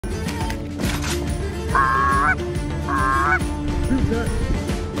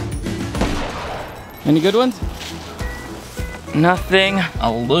Any good ones? Nothing.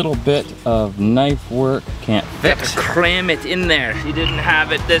 A little bit of knife work can't fix. Cram it in there. He didn't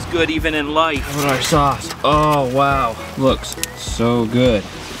have it this good even in life. Look at our sauce. Oh wow, looks so good.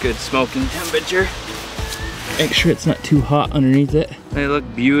 Good smoking temperature. Make sure it's not too hot underneath it. They look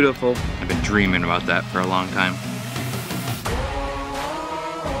beautiful. I've been dreaming about that for a long time.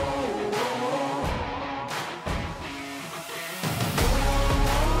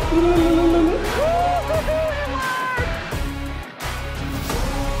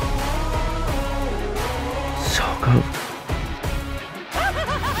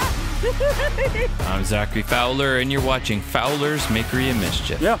 I'm Zachary Fowler, and you're watching Fowler's Makery and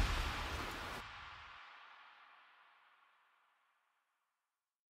Mischief. Yeah.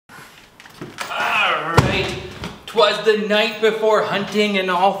 Alright. 'Twas the night before hunting,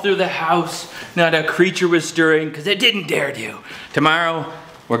 and all through the house not a creature was stirring, because it didn't dare to. Tomorrow,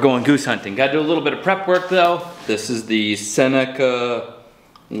 we're going goose hunting. Gotta do a little bit of prep work though. This is the Seneca,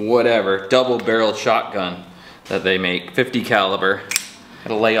 whatever, double-barreled shotgun that they make, 50 caliber.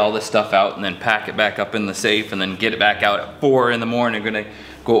 Gotta lay all this stuff out and then pack it back up in the safe and then get it back out at 4 in the morning. I'm gonna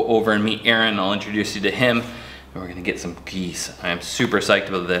go over and meet Aaron. I'll introduce you to him. And we're gonna get some geese. I am super psyched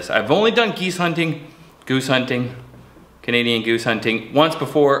about this. I've only done geese hunting, goose hunting, Canadian goose hunting once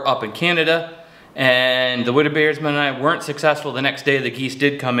before up in Canada. And the Whittabearsman and I weren't successful. The next day the geese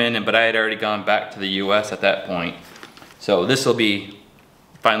did come in, but I had already gone back to the US at that point. So this will be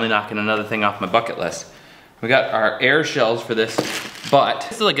finally knocking another thing off my bucket list. We got our air shells for this, but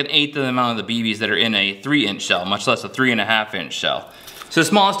this is like an 1/8 of the amount of the BBs that are in a 3-inch shell, much less a 3.5-inch shell. So the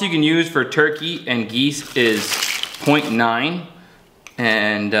smallest you can use for turkey and geese is 0.9,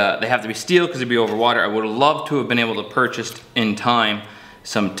 and they have to be steel because they'd be over water. I would have loved to have been able to purchase in time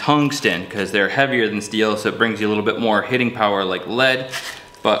some tungsten because they're heavier than steel, so it brings you a little bit more hitting power like lead.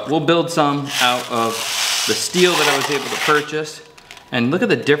 But we'll build some out of the steel that I was able to purchase. And look at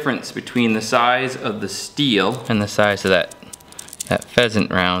the difference between the size of the steel and the size of that pheasant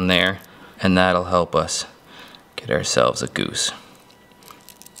round there. And that'll help us get ourselves a goose.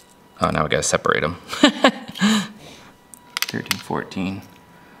 Oh, now we gotta separate them. 13, 14,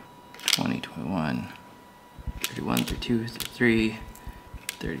 20, 21, 31, 32, 33,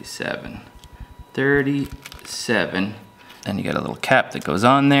 37, 37. Then you got a little cap that goes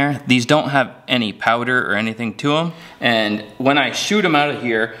on there. These don't have any powder or anything to them. And when I shoot them out of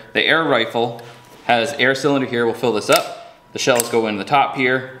here, the air rifle has air cylinder here. We'll fill this up. The shells go in the top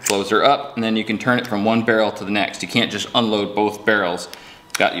here, flows her up, and then you can turn it from one barrel to the next. You can't just unload both barrels.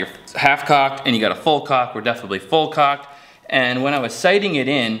 Got your half cocked and you got a full cock. We're definitely full cocked. And when I was sighting it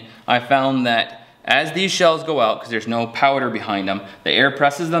in, I found that as these shells go out, because there's no powder behind them, the air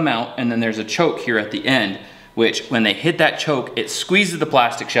presses them out, and then there's a choke here at the end, which when they hit that choke, it squeezes the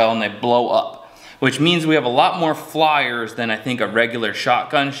plastic shell and they blow up, which means we have a lot more flyers than I think a regular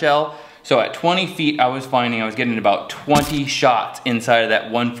shotgun shell. So at 20 feet, I was finding I was getting about 20 shots inside of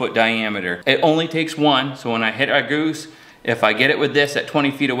that 1 foot diameter. It only takes one, so when I hit a goose, if I get it with this at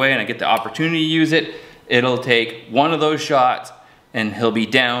 20 feet away and I get the opportunity to use it, it'll take one of those shots and he'll be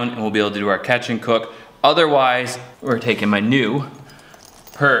down and we'll be able to do our catch and cook. Otherwise, we're taking my new,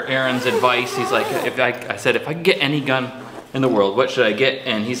 per Aaron's advice, he's like, I said, if I could get any gun in the world, what should I get?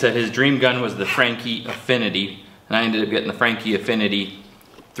 And he said his dream gun was the Frankie Affinity. And I ended up getting the Frankie Affinity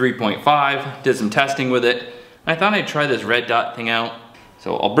 3.5, did some testing with it. I thought I'd try this red dot thing out.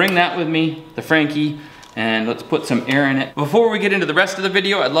 So I'll bring that with me, the Frankie, and let's put some air in it. Before we get into the rest of the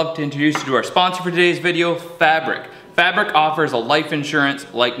video, I'd love to introduce you to our sponsor for today's video, Fabric. Fabric offers a life insurance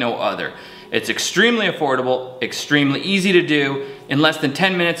like no other. It's extremely affordable, extremely easy to do. In less than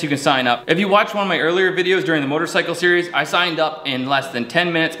 10 minutes you can sign up. If you watched one of my earlier videos during the motorcycle series, I signed up in less than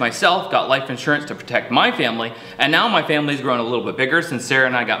 10 minutes myself, got life insurance to protect my family, and now my family's grown a little bit bigger since Sarah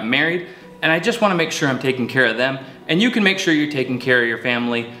and I got married, and I just wanna make sure I'm taking care of them, and you can make sure you're taking care of your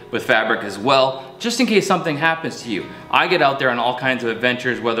family with Fabric as well, just in case something happens to you. I get out there on all kinds of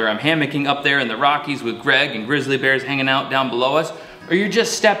adventures, whether I'm hammocking up there in the Rockies with Greg and grizzly bears hanging out down below us, or you're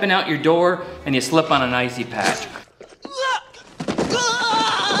just stepping out your door and you slip on an icy patch.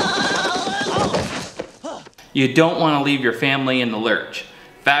 You don't want to leave your family in the lurch.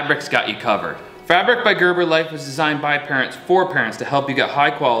 Fabric's got you covered. Fabric by Gerber Life was designed by parents for parents to help you get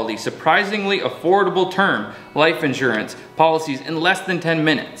high quality, surprisingly affordable term life insurance policies in less than 10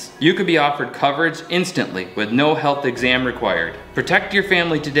 minutes. You could be offered coverage instantly with no health exam required. Protect your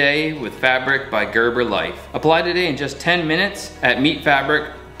family today with Fabric by Gerber Life. Apply today in just 10 minutes at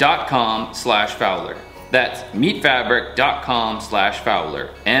meetfabric.com/Fowler. That's meetfabric.com/Fowler.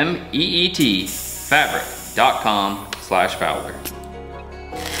 MEET fabric.com/Fowler.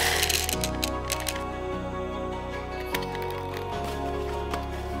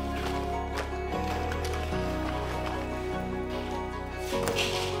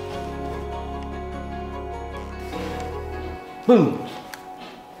 Boom.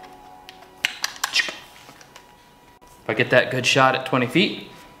 If I get that good shot at 20 feet,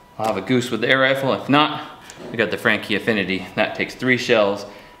 I'll have a goose with the air rifle. If not, we got the Frankie Affinity. That takes 3 shells,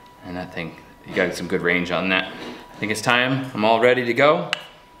 and that thing, you got some good range on that. I think it's time. I'm all ready to go.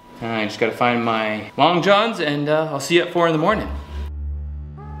 I just gotta find my long johns, and I'll see you at 4 in the morning.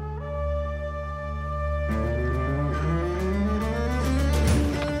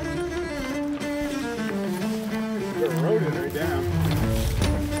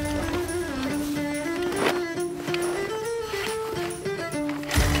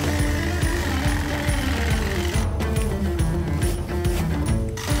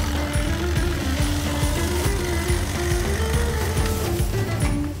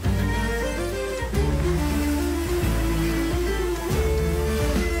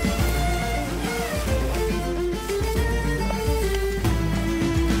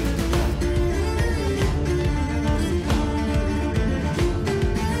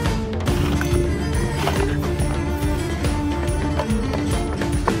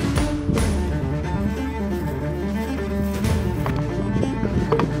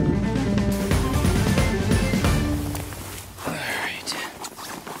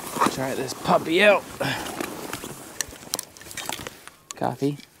 Try this puppy out.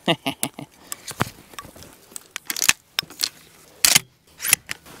 Coffee.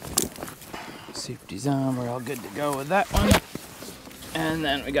 Safety's on, we're all good to go with that one. And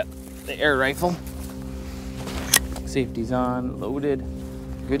then we got the air rifle. Safety's on, loaded,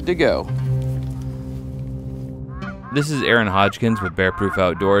 good to go. This is Aaron Hodgkins with Bear Proof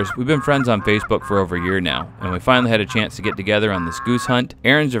Outdoors. We've been friends on Facebook for over a year now, and we finally had a chance to get together on this goose hunt.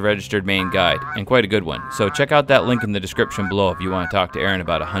 Aaron's a registered Maine guide, and quite a good one. So check out that link in the description below if you want to talk to Aaron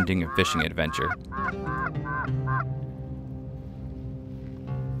about a hunting and fishing adventure.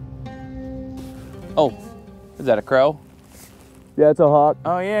 Oh, is that a crow? Yeah, it's a hawk.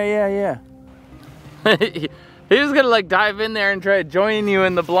 Oh yeah. He was gonna like dive in there and try to join you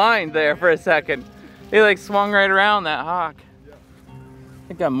in the blind there for a second. He like swung right around that hawk. I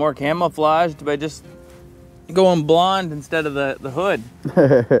think I'm more camouflaged by just going blonde instead of the hood.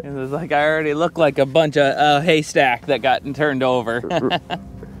 It was like I already look like a bunch of haystack that got turned over.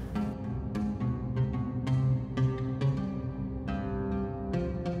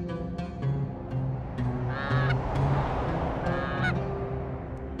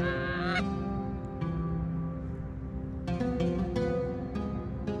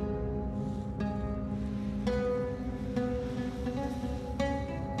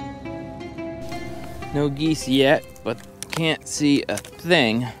 No geese yet, but can't see a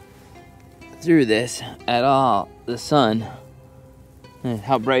thing through this at all. The sun,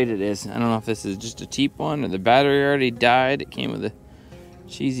 how bright it is. I don't know if this is just a cheap one or the battery already died. It came with a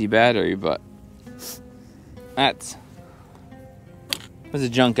cheesy battery, but that was a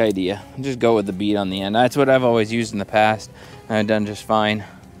junk idea. Just go with the bead on the end. That's what I've always used in the past, and I've done just fine.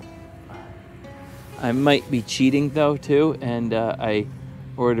 I might be cheating though too, and I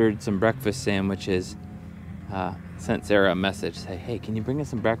ordered some breakfast sandwiches. Sent Sarah a message, say, hey, can you bring us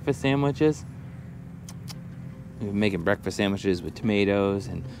some breakfast sandwiches? We've been making breakfast sandwiches with tomatoes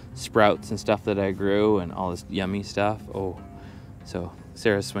and sprouts and stuff that I grew and all this yummy stuff. Oh, so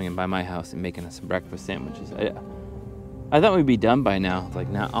Sarah's swinging by my house and making us some breakfast sandwiches. I thought we'd be done by now, like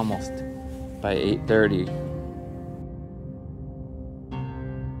now almost by 8:30.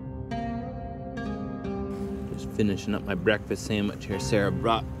 Just finishing up my breakfast sandwich here. Sarah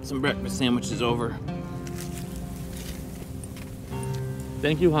brought some breakfast sandwiches over.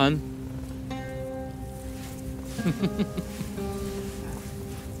 Thank you, hon.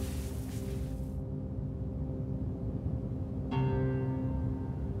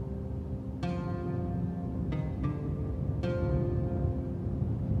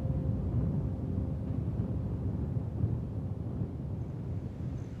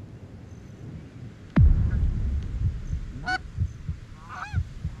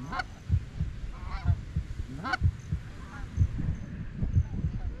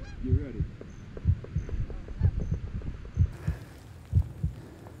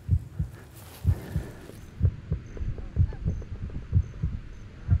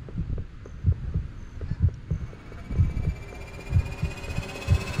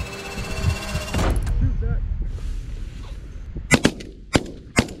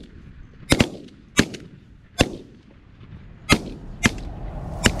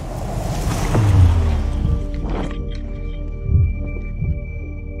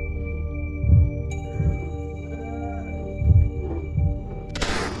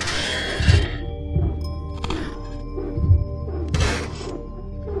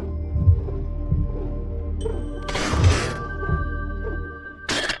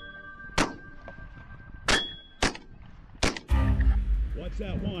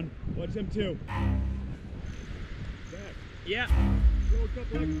 that one. Watch them two. Zach, Yeah. throw a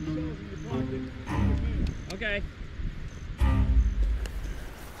couple extra shells in your pocket. Okay.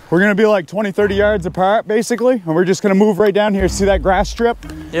 We're gonna be like 20, 30 yards apart basically, and we're just gonna move right down here. See that grass strip?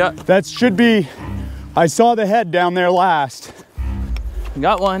 Yeah. That should be, I saw the head down there last.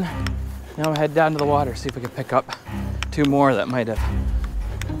 Got one. Now we'll head down to the water, see if we can pick up 2 more that might have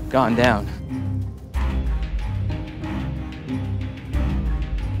gone down.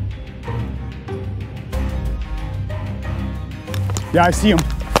 Yeah, I see him.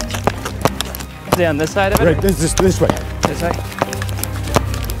 Is he on this side of it? Right, this way. This way?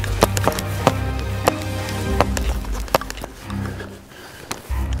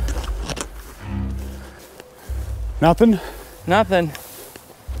 Nothing? Nothing.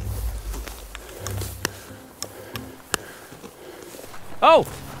 Oh!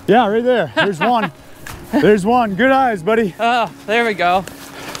 Yeah, right there. There's one. There's one. Good eyes, buddy. Oh, there we go.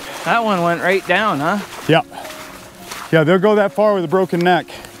 That one went right down, huh? Yep. Yeah, they'll go that far with a broken neck.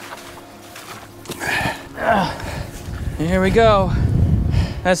 Here we go.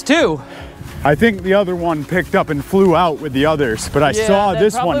 That's 2. I think the other one picked up and flew out with the others, but I saw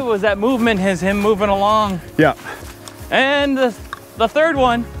this one. Probably was that movement, him moving along. Yeah. And the 3rd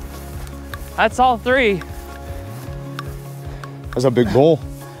one. That's all 3. That's a big bull.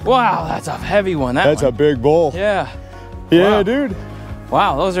 Wow, that's a heavy one. That's a big bull. Yeah. Yeah, Wow. dude.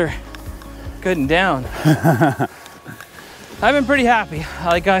 Wow, those are good and down. I've been pretty happy.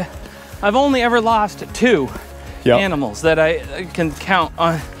 Like I've only ever lost 2 animals that I can count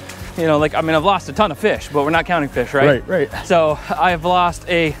on. You know, like, I mean, I've lost a ton of fish, but we're not counting fish, right? Right. So I've lost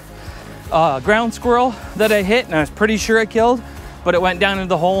a ground squirrel that I hit, and I was pretty sure I killed, but it went down into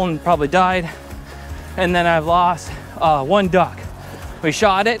the hole and probably died. And then I've lost 1 duck. We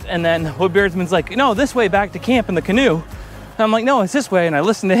shot it, and then Woodbeardsman's like, no, this way back to camp in the canoe. And I'm like, no, it's this way, and I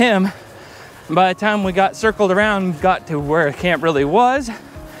listened to him. And by the time we got circled around, got to where camp really was,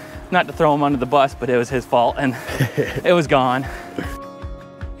 not to throw him under the bus, but it was his fault, and it was gone.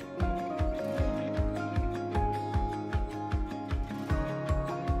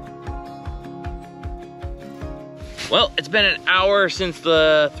 Well, it's been an hour since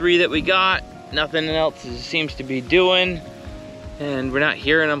the 3 that we got. Nothing else seems to be doing, and we're not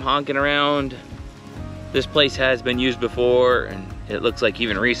hearing them honking around. This place has been used before, and it looks like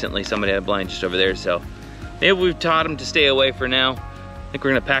even recently somebody had a blind just over there, so maybe we've taught them to stay away for now. I think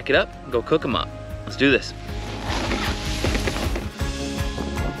we're gonna pack it up and go cook them up. Let's do this.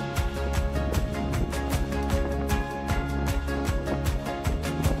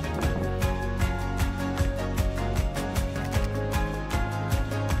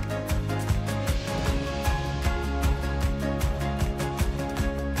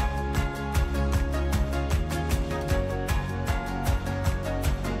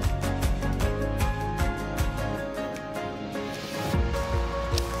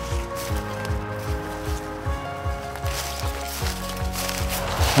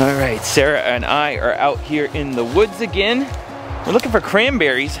 All right, Sarah and I are out here in the woods again. We're looking for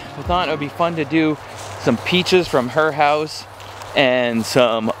cranberries. We thought it would be fun to do some peaches from her house and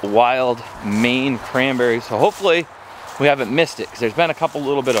some wild Maine cranberries. So hopefully we haven't missed it, because there's been a couple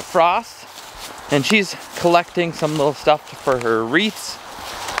little bit of frost, and she's collecting some little stuff for her wreaths.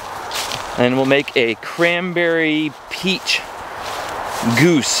 And we'll make a cranberry peach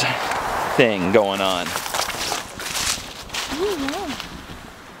goose thing going on.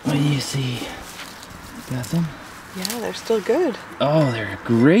 What do you see? Got some? Yeah, they're still good. Oh, they're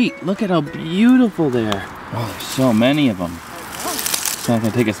great. Look at how beautiful they are. Oh, there's so many of them. It's not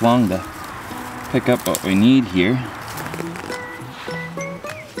gonna take us long to pick up what we need here.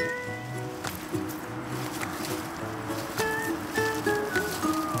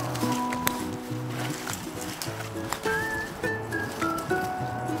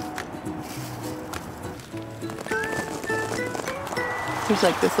 There's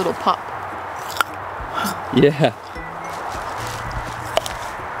like this little pop. Yeah.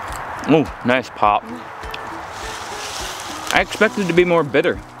 Oh, nice pop. I expected to be more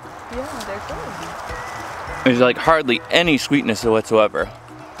bitter. Yeah, they're good. There's like hardly any sweetness whatsoever.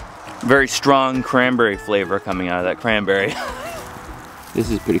 Very strong cranberry flavor coming out of that cranberry. This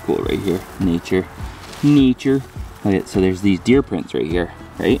is pretty cool right here. Nature. Nature. Okay, so there's these deer prints right here,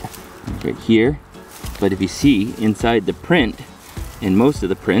 right? Right here. But if you see inside the print, in most of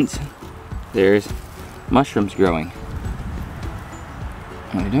the prints, there's mushrooms growing.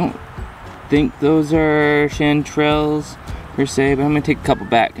 I don't think those are chanterelles per se, but I'm gonna take a couple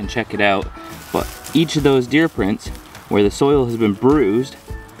back and check it out. But each of those deer prints, where the soil has been bruised,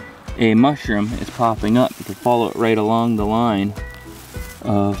 a mushroom is popping up. You can follow it right along the line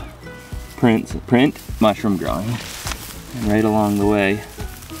of print mushroom growing. And right along the way,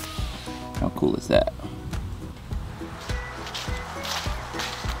 how cool is that?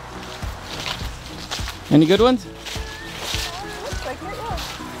 Any good ones? Looks like it,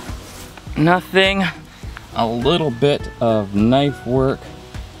 yeah. Nothing. A little bit of knife work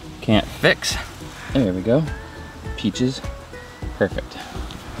can't fix. There we go. Peaches. Perfect.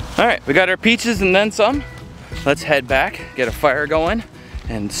 All right, we got our peaches and then some. Let's head back, get a fire going,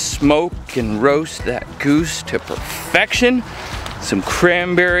 and smoke and roast that goose to perfection. Some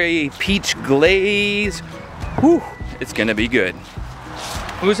cranberry peach glaze. Whew, it's gonna be good.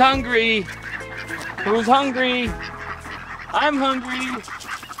 Who's hungry? Who's hungry? I'm hungry.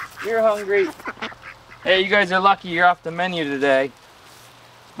 You're hungry. Hey, you guys are lucky you're off the menu today.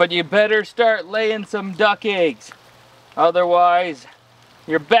 But you better start laying some duck eggs. Otherwise,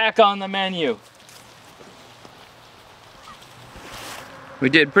 you're back on the menu. We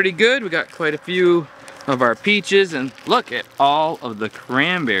did pretty good. We got quite a few of our peaches, and look at all of the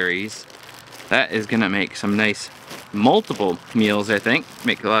cranberries. That is gonna make some nice multiple meals, I think.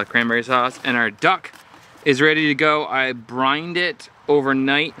 Make a lot of cranberry sauce. And our duck is ready to go. I brined it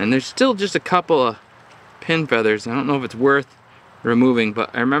overnight, and there's still just a couple of pin feathers. I don't know if it's worth removing,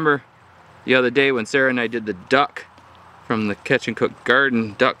 but I remember the other day when Sarah and I did the duck from the Catch and Cook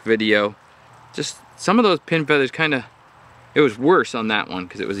Garden duck video, just some of those pin feathers it was worse on that one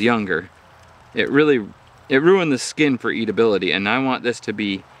because it was younger. It ruined the skin for eatability, and I want this to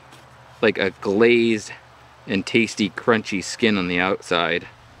be like a glazed and tasty, crunchy skin on the outside.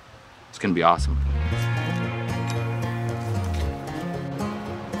 It's gonna be awesome.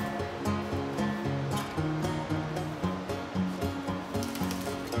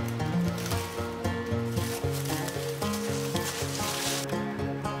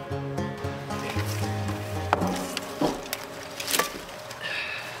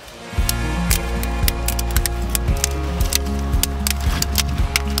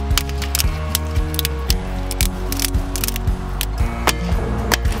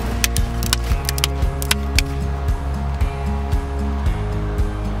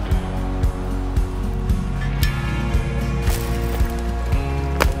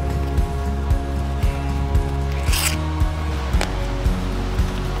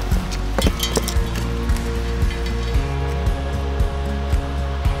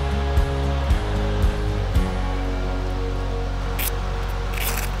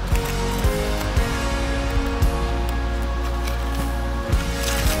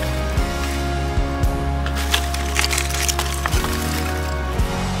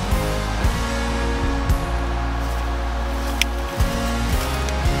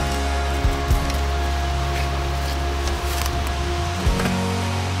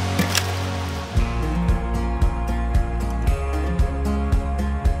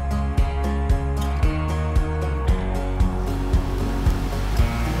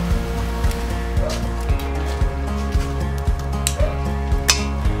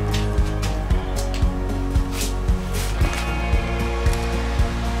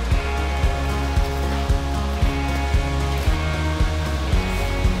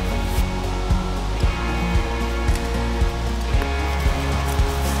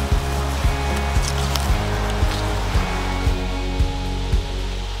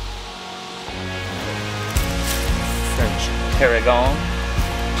 Tarragon.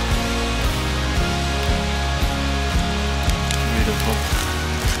 Beautiful.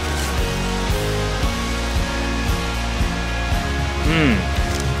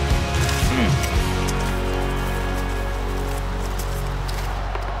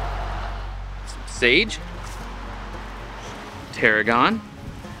 Some sage. Tarragon.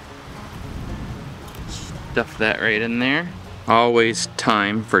 Stuff that right in there. Always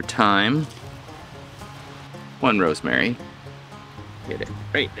thyme for thyme. 1 rosemary. Get it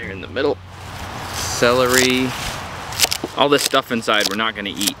right there in the middle. Celery. All this stuff inside we're not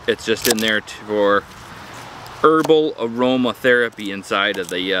gonna eat. It's just in there for herbal aromatherapy inside of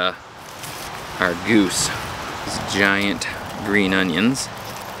the our goose. These giant green onions.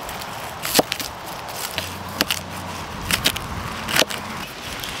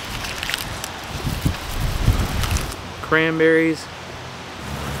 Cranberries.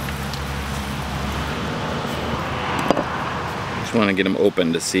 Just want to get them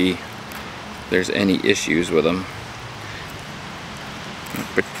open to see if there's any issues with them.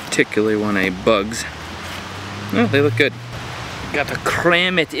 I particularly want any bugs. No, they look good. Got to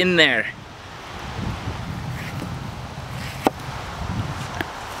cram it in there.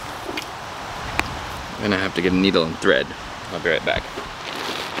 I'm gonna have to get a needle and thread. I'll be right back.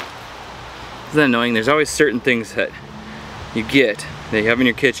 Isn't that annoying? There's always certain things that you get that you have in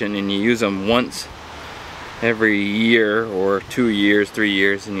your kitchen and you use them once every year or 2 years, 3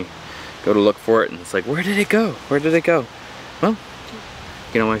 years, and you go to look for it and it's like, where did it go? Where did it go? Well,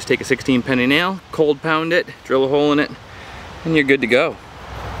 you can always take a 16 penny nail, cold pound it, drill a hole in it, and you're good to go.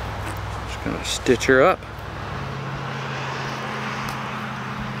 Just gonna stitch her up.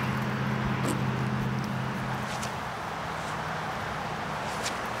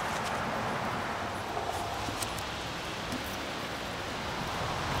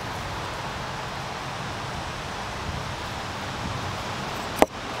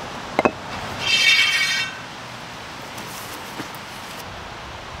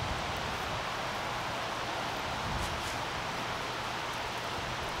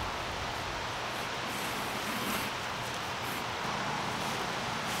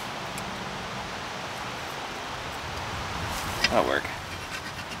 That'll work.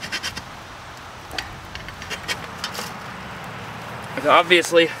 So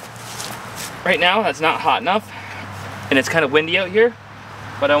obviously, right now that's not hot enough, and it's kind of windy out here,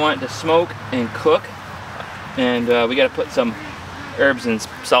 but I want it to smoke and cook, and we got to put some herbs and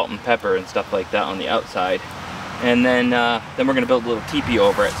salt and pepper and stuff like that on the outside, and then we're gonna build a little teepee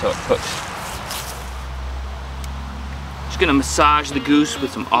over it so it cooks. Just gonna massage the goose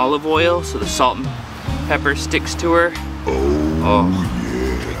with some olive oil so the salt and pepper sticks to her. Oh,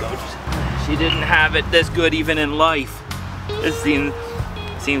 here we go. She didn't have it this good even in life. This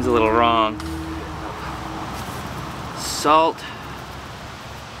seems a little wrong. Salt,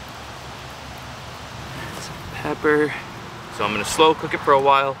 some pepper. So I'm gonna slow cook it for a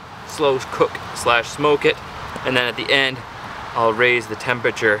while, slow cook / smoke it, and then at the end, I'll raise the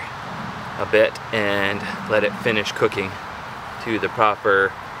temperature a bit and let it finish cooking to the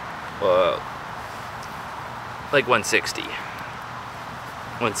proper, like 160.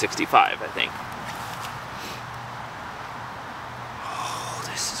 165, I think. Oh,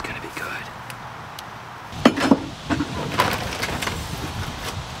 this is gonna be good.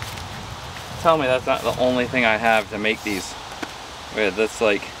 Tell me that's not the only thing I have to make these with. This is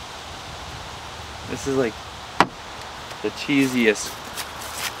like the cheesiest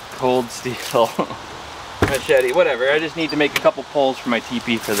cold steel machete, whatever. I just need to make a couple poles for my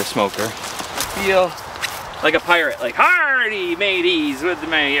teepee for the smoker. I feel like a pirate, like hardy mateys with the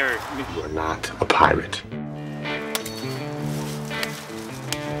mayor. You are not a pirate.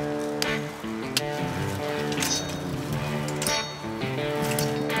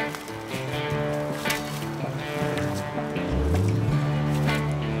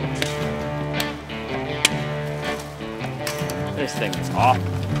 This thing is awful.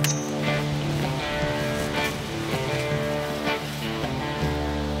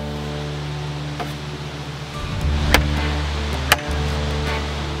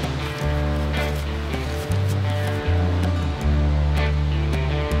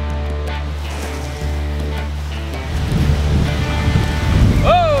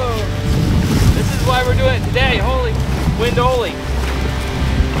 We're doing it today, holy windoli.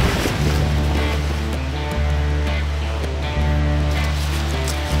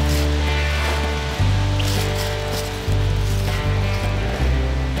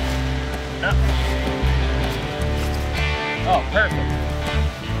 Oh, perfect.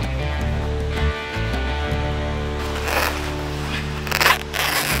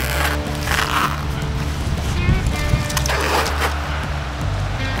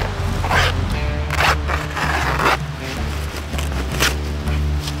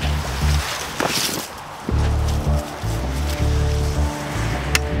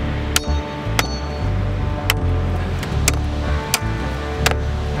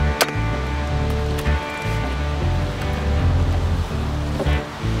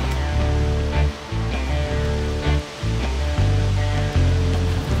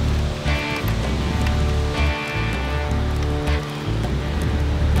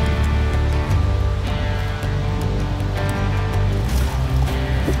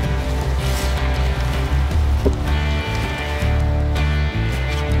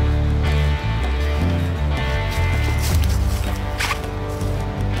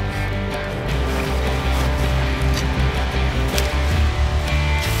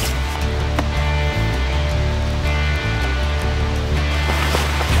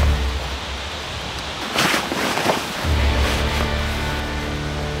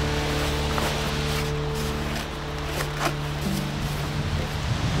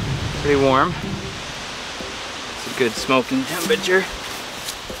 Pretty warm. It's a good smoking temperature.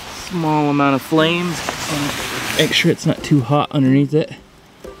 Small amount of flames. Make sure it's not too hot underneath it.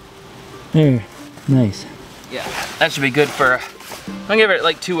 There, nice. Yeah, that should be good for, I'll give it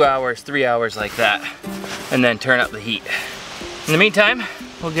like 2 hours, 3 hours like that, and then turn up the heat. In the meantime,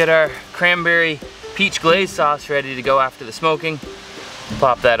 we'll get our cranberry peach glaze sauce ready to go after the smoking.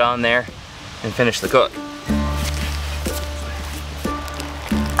 Pop that on there and finish the cook.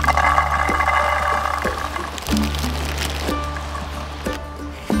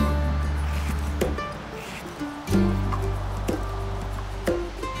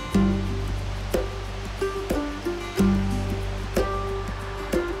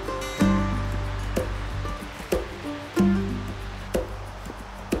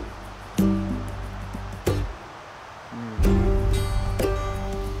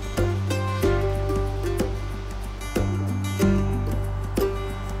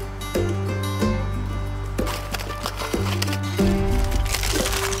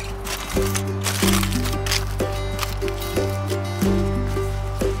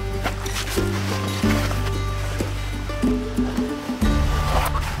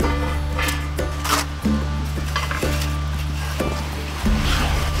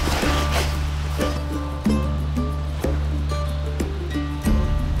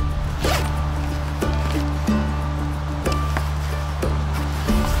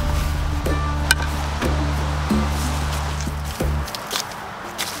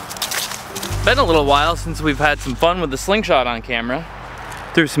 Been a little while since we've had some fun with the slingshot on camera.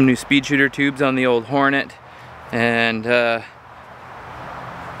 Threw some new speed shooter tubes on the old Hornet, and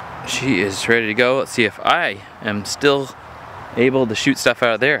she is ready to go. Let's see if I am still able to shoot stuff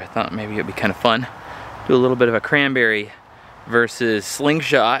out of there. I thought maybe it'd be kind of fun. Do a little bit of a cranberry versus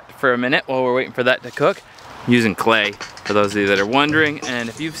slingshot for a minute while we're waiting for that to cook. Using clay, for those of you that are wondering. And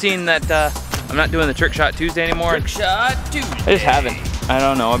if you've seen that I'm not doing the Trick Shot Tuesday anymore. Trick Shot Tuesday. I just haven't. I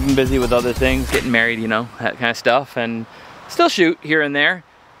don't know, I've been busy with other things, getting married, you know, that kind of stuff, and still shoot here and there,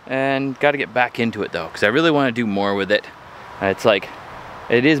 and got to get back into it though, because I really want to do more with it. It's like,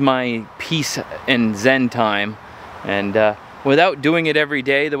 it is my peace and zen time, and without doing it every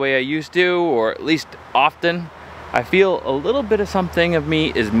day the way I used to, or at least often, I feel a little bit of something of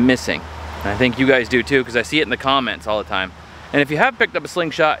me is missing. And I think you guys do too, because I see it in the comments all the time. And if you have picked up a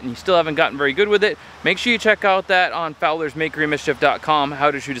slingshot and you still haven't gotten very good with it, make sure you check out that on Fowler's Makery Mischief.com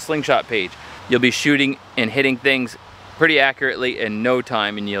how to shoot a slingshot page. You'll be shooting and hitting things pretty accurately in no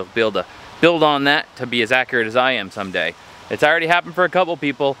time, and you'll be able to build on that to be as accurate as I am someday. It's already happened for a couple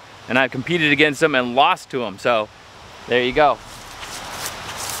people, and I've competed against them and lost to them, so there you go.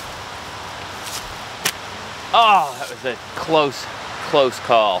 Oh, that was a close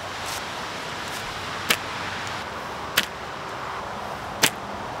call.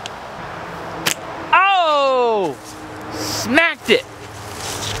 Oh! Smacked it!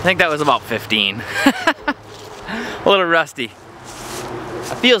 I think that was about 15. A little rusty.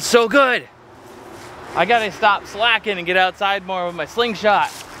 I feel so good. I gotta stop slacking and get outside more with my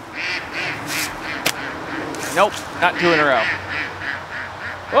slingshot. Nope, not 2 in a row.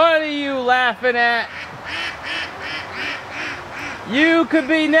 What are you laughing at? You could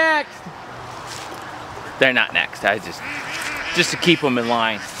be next. They're not next. I just to keep them in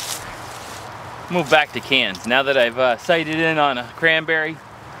line. Move back to cans now that I've sighted in on a cranberry.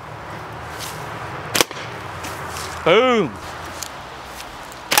 Boom.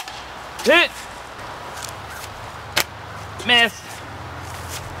 Hit. Miss.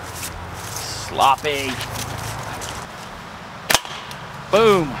 Sloppy.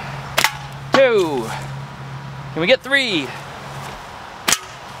 Boom. 2. Can we get 3?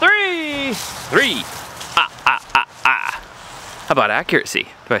 3. 3. How about accuracy?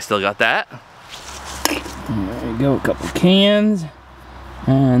 Do I still got that? There we go, a couple cans.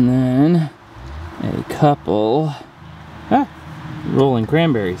 And then a couple rolling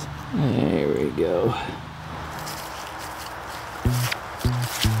cranberries. There we go.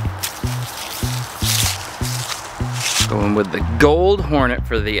 Going with the gold Hornet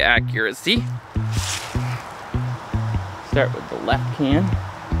for the accuracy. Start with the left can.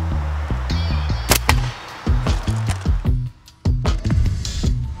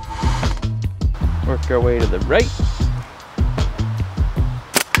 Work our way to the right.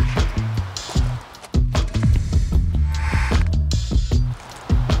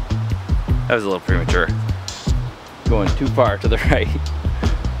 That was a little premature. Going too far to the right.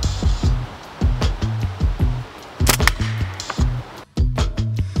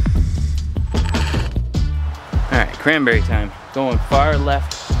 Alright, cranberry time. Going far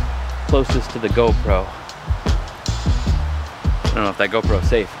left, closest to the GoPro. I don't know if that GoPro's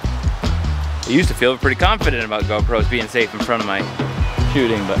safe. I used to feel pretty confident about GoPros being safe in front of my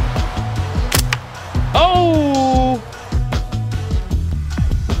shooting, but... Oh!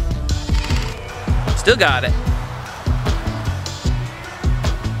 Still got it.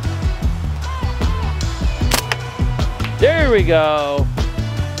 There we go.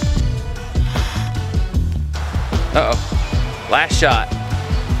 Uh-oh, last shot.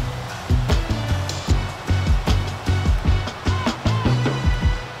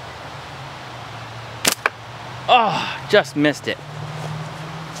 Oh, just missed it.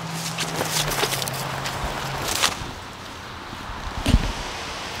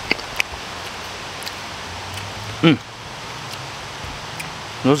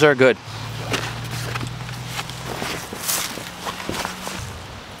 Those are good.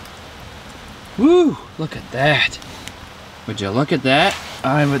 Woo, look at that. Would you look at that?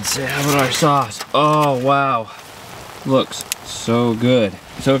 I would say our sauce. Oh, wow. Looks so good.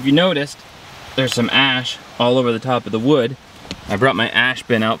 So if you noticed, there's some ash all over the top of the wood. I brought my ash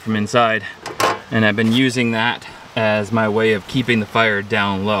bin out from inside, and I've been using that as my way of keeping the fire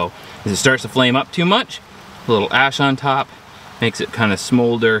down low. If it starts to flame up too much, a little ash on top makes it kind of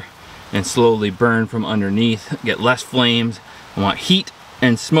smolder and slowly burn from underneath, get less flames. I want heat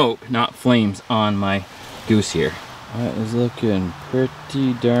and smoke, not flames on my goose here. That is looking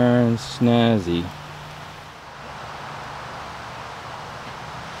pretty darn snazzy.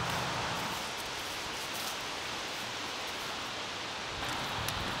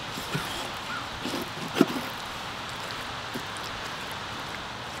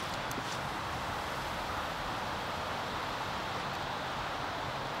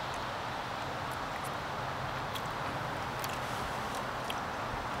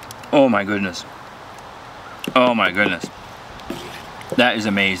 Oh my goodness. Oh my goodness. That is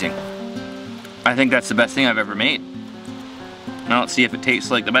amazing. I think that's the best thing I've ever made. Now let's see if it tastes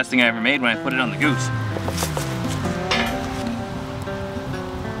like the best thing I ever made when I put it on the goose.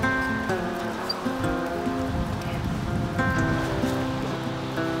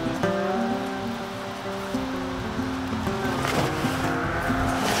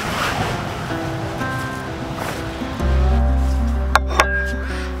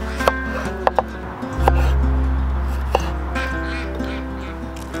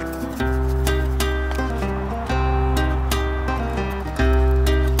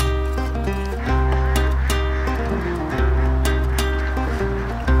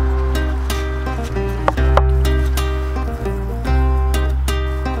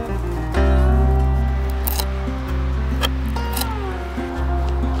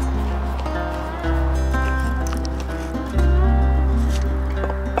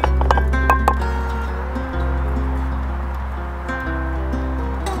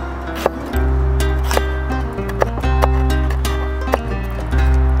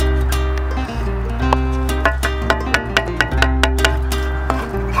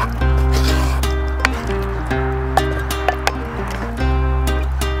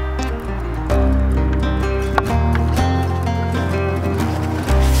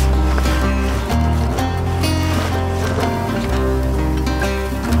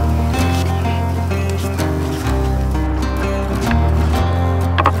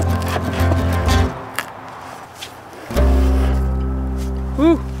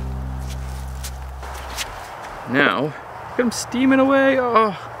 Now, look at them steaming away.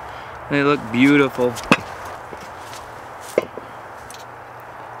 Oh, they look beautiful.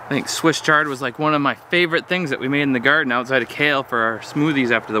 I think Swiss chard was like one of my favorite things that we made in the garden outside of kale for our smoothies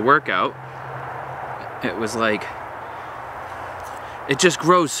after the workout. It was like, it just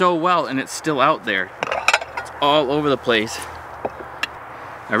grows so well and it's still out there. It's all over the place.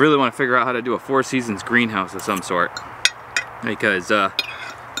 I really want to figure out how to do a 4 seasons greenhouse of some sort, because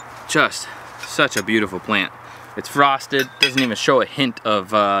just such a beautiful plant. It's frosted, doesn't even show a hint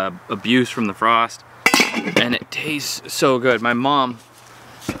of abuse from the frost, and it tastes so good. My mom,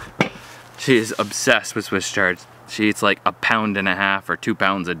 she is obsessed with Swiss chard. She eats like 1.5 pounds or 2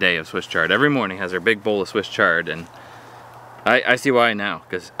 pounds a day of Swiss chard. Every morning has her big bowl of Swiss chard, and I see why now,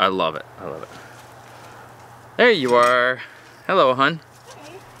 because I love it. I love it. There you are. Hello, hun.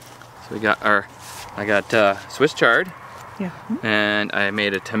 Hey. So we got I got Swiss chard. Yeah. And I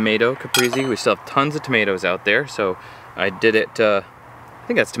made a tomato caprese. We still have tons of tomatoes out there, so I did it, I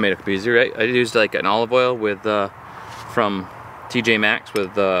think that's tomato caprese, right? I used like an olive oil with, from TJ Maxx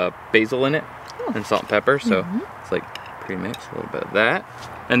with basil in it, and salt and pepper, so it's like pre-mixed, a little bit of that.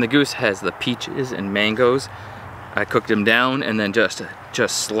 And the goose has the peaches and mangoes. I cooked them down and then just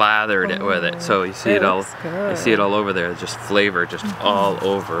slathered it with it, so you see it all, you see it all over there, just flavor just all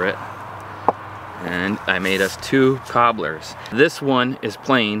over it. And I made us 2 cobblers. This one is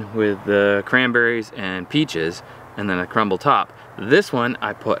plain with the cranberries and peaches and then a crumble top. This one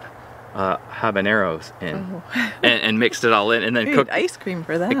I put habaneros in and mixed it all in, and then cooked ice cream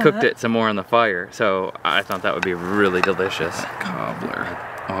for that. I cooked it some more on the fire, so I thought that would be really delicious. Cobbler.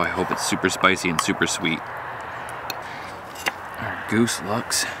 Oh, I hope it's super spicy and super sweet. goose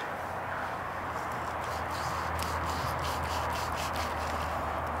looks.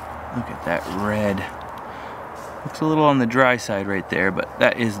 Look at that red. Looks a little on the dry side right there, but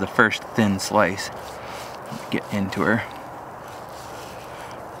that is the first thin slice. Get into her.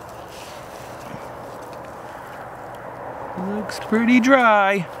 Looks pretty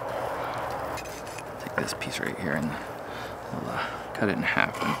dry. Take this piece right here and we'll cut it in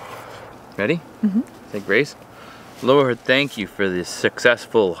half. Ready? Mm-hmm. Say grace. Lord, thank you for the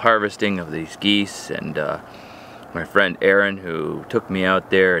successful harvesting of these geese, and my friend Aaron, who took me out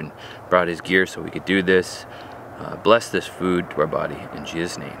there and brought his gear so we could do this. Bless this food to our body. In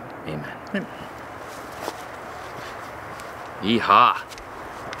Jesus' name, amen. Yeehaw.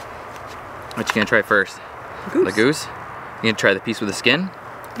 What you gonna try first? Goose. The goose? You gonna try the piece with the skin?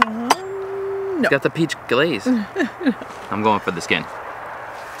 No. It's got the peach glaze. I'm going for the skin.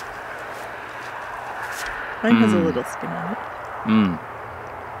 Mine has a little skin on it. Mmm.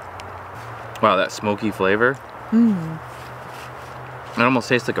 Wow, that smoky flavor. Mmm. It almost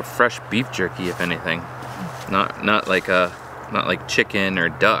tastes like a fresh beef jerky, if anything. Not like chicken or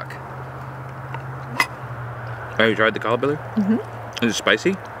duck. Have you tried the cauliflower? Mm-hmm. Is it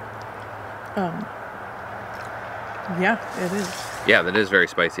spicy? Yeah, it is. Yeah, that is very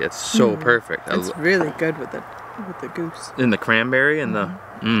spicy. It's so perfect. It's really good with the goose. And the cranberry and the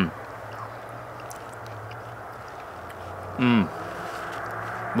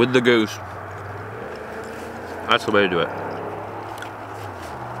with the goose. That's the way to do it.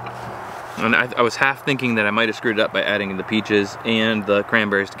 And I was half thinking that I might have screwed it up by adding the peaches and the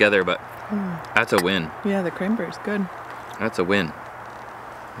cranberries together, but that's a win. Yeah, the cranberry's good. That's a win.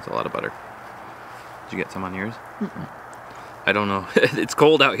 That's a lot of butter. Did you get some on yours? I don't know. It's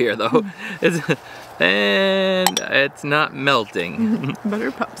cold out here though. And it's not melting.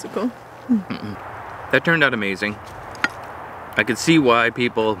 Butter popsicle. That turned out amazing. I could see why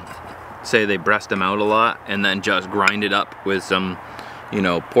people say they breast them out a lot and then just grind it up with some, you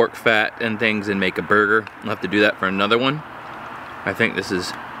know, pork fat and things and make a burger. I'll have to do that for another one. I think this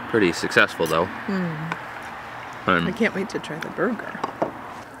is pretty successful though. I can't wait to try the burger.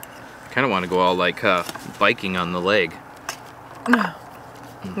 Kind of want to go all like Viking on the leg.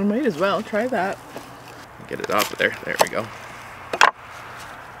 We might as well try that. Get it off of there. There we go.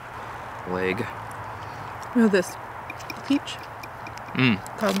 Leg. Oh, this peach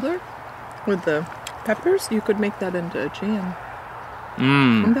cobbler with the peppers, you could make that into a jam.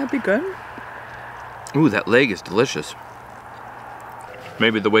 Wouldn't that be good? Ooh, that leg is delicious.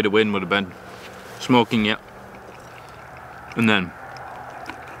 Maybe the way to win would have been smoking it and then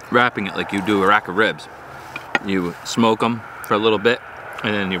wrapping it like you do a rack of ribs. You smoke them for a little bit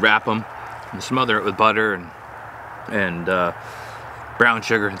and then you wrap them and smother it with butter and brown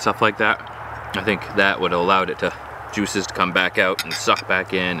sugar and stuff like that. I think that would have allowed it to juices to come back out and suck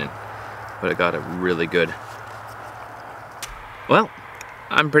back in, and would have got it really good. Well,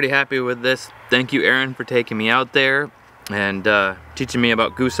 I'm pretty happy with this. Thank you, Aaron, for taking me out there and teaching me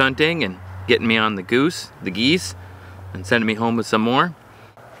about goose hunting and getting me on the geese, and sending me home with some more.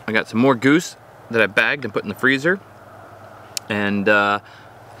 I got some more goose that I bagged and put in the freezer. And we're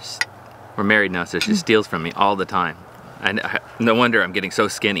married now, so she steals from me all the time. And no wonder I'm getting so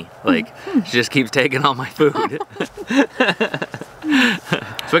skinny. Like, she just keeps taking all my food.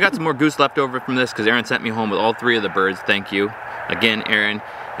 So I got some more goose left over from this because Aaron sent me home with all 3 of the birds. Thank you again, Aaron.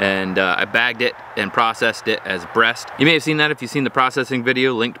 And I bagged it and processed it as breast. You may have seen that if you've seen the processing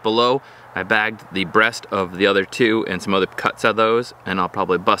video linked below. I bagged the breast of the other 2 and some other cuts of those, and I'll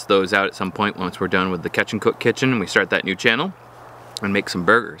probably bust those out at some point once we're done with the Catch and Cook kitchen and we start that new channel and make some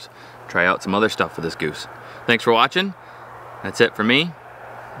burgers. Try out some other stuff with this goose. Thanks for watching. That's it for me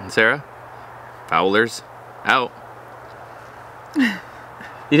and Sarah. Fowler's out. You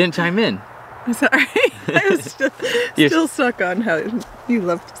didn't chime in. I'm sorry. I was still stuck on how you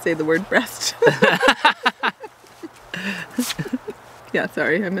love to say the word breast. Yeah,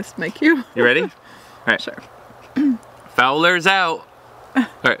 sorry, I missed my cue. You ready? All right. Sure. Fowler's out. All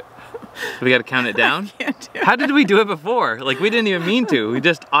right. We got to count it down. Can't do it. How did we do it before? Like, we didn't even mean to. We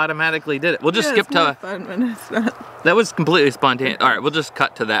just automatically did it. We'll just skip it's more to. fun when it's not. That was completely spontaneous. All right, we'll just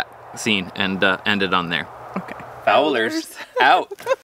cut to that scene and end it on there. Okay. Fowler's out.